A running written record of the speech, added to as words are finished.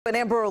An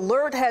Amber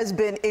Alert has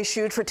been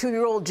issued for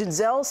 2-year-old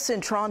Jenzell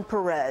Cintron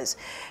Perez.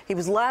 He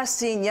was last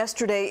seen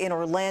yesterday in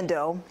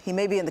Orlando. He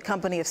may be in the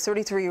company of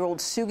 33-year-old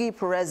Sugey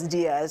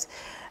Perez-Diaz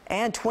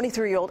and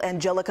 23-year-old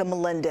Angelica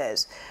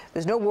Melendez.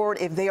 There's no word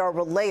if they are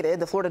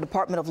related. The Florida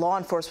Department of Law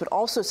Enforcement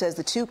also says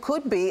the two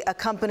could be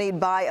accompanied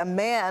by a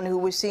man who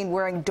was seen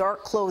wearing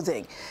dark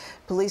clothing.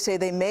 Police say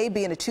they may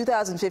be in a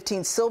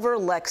 2015 silver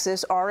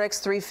Lexus RX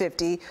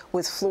 350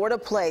 with Florida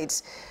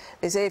plates.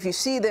 They say if you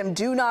see them,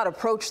 do not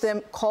approach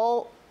them.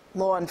 Call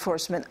law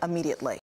enforcement immediately.